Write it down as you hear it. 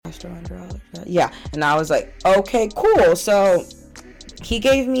Yeah. And I was like, okay, cool. So he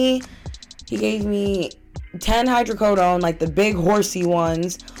gave me 10 hydrocodone, like the big horsey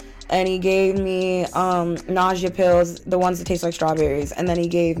ones, and he gave me nausea pills, the ones that taste like strawberries, and then he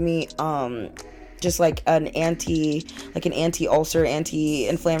gave me just like an anti-ulcer,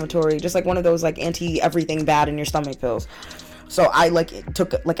 anti-inflammatory, just like one of those like anti-everything bad in your stomach pills. So I like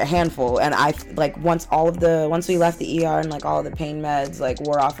took like a handful, and I like once we left the ER and like all the pain meds like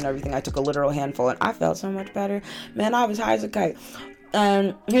wore off and everything, I took a literal handful, and I felt so much better. Man, I was high as a kite.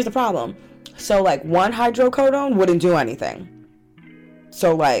 And here's the problem. So like one hydrocodone wouldn't do anything.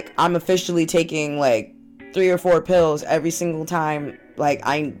 So like I'm officially taking like 3 or 4 pills every single time like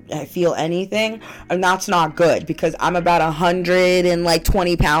I feel anything, and that's not good because I'm about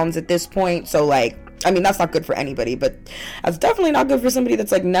 120 pounds at this point. So like, I mean, that's not good for anybody, but that's definitely not good for somebody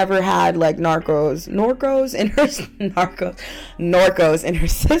that's like never had like Norcos in her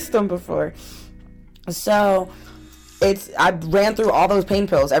system before. So I ran through all those pain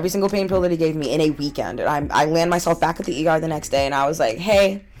pills, every single pain pill that he gave me in a weekend. And I land myself back at the ER the next day, and I was like,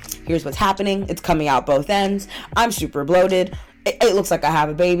 hey, here's what's happening. It's coming out both ends. I'm super bloated. It looks like I have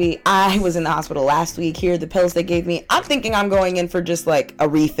a baby. I was in the hospital last week. Here are the pills they gave me. I'm thinking I'm going in for just like a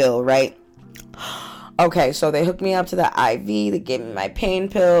refill, right? Okay, so they hooked me up to the IV. They gave me my pain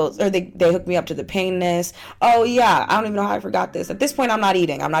pills, or they hooked me up to the pain nest. Oh yeah, I don't even know how I forgot this. At this point, I'm not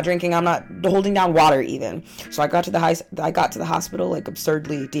eating, I'm not drinking, I'm not holding down water even. So I got to the hospital like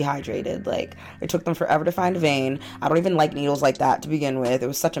absurdly dehydrated. Like it took them forever to find a vein. I don't even like needles like that to begin with. It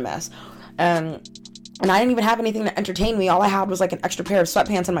was such a mess. And I didn't even have anything to entertain me. All I had was like an extra pair of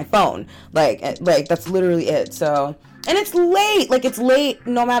sweatpants and my phone. Like that's literally it. So. And it's late. Like, it's late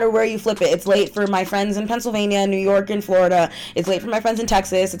no matter where you flip it. It's late for my friends in Pennsylvania, New York, and Florida. It's late for my friends in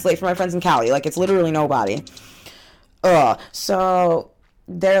Texas. It's late for my friends in Cali. Like, it's literally nobody. So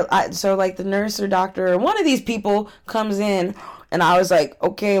like, the nurse or doctor, one of these people comes in, and I was like,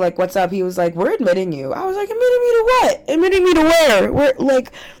 okay, like, what's up? He was like, we're admitting you. I was like, admitting me to what? Admitting me to where? Where,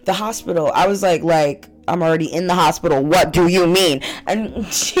 like, the hospital. I was like, I'm already in the hospital. What do you mean? And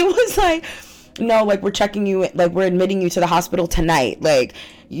she was like, no, like, we're checking you, like, we're admitting you to the hospital tonight. Like,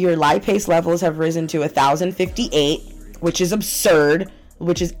 your lipase levels have risen to 1,058, which is absurd,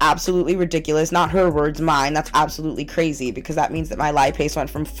 which is absolutely ridiculous. Not her words, mine. That's absolutely crazy, because that means that my lipase went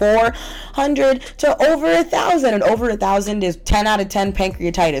from 400 to over 1,000, and over 1,000 is 10 out of 10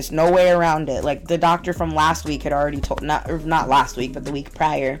 pancreatitis. No way around it. Like, the doctor from last week had already told, not last week, but the week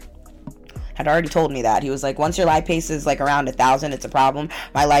prior, had already told me that. He was like, once your lipase is like around 1,000, it's a problem.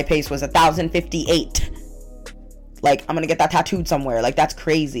 My lipase was 1,058. Like, I'm gonna get that tattooed somewhere. Like, that's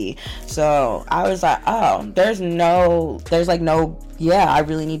crazy. So I was like, oh, I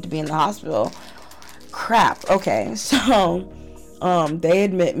really need to be in the hospital. Crap. Okay. So they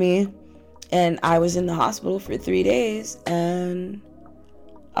admit me, and I was in the hospital for 3 days, and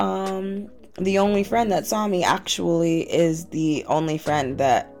the only friend that saw me actually is the only friend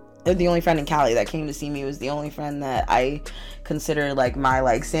in Cali that came to see me. Was the only friend that I consider like my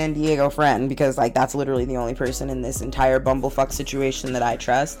like San Diego friend, because like that's literally the only person in this entire bumblefuck situation that I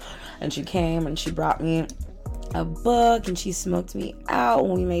trust. And she came and she brought me a book, and she smoked me out,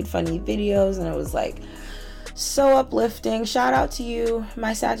 and we made funny videos, and it was like so uplifting. Shout out to you,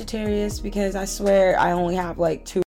 my Sagittarius, because I swear I only have like 2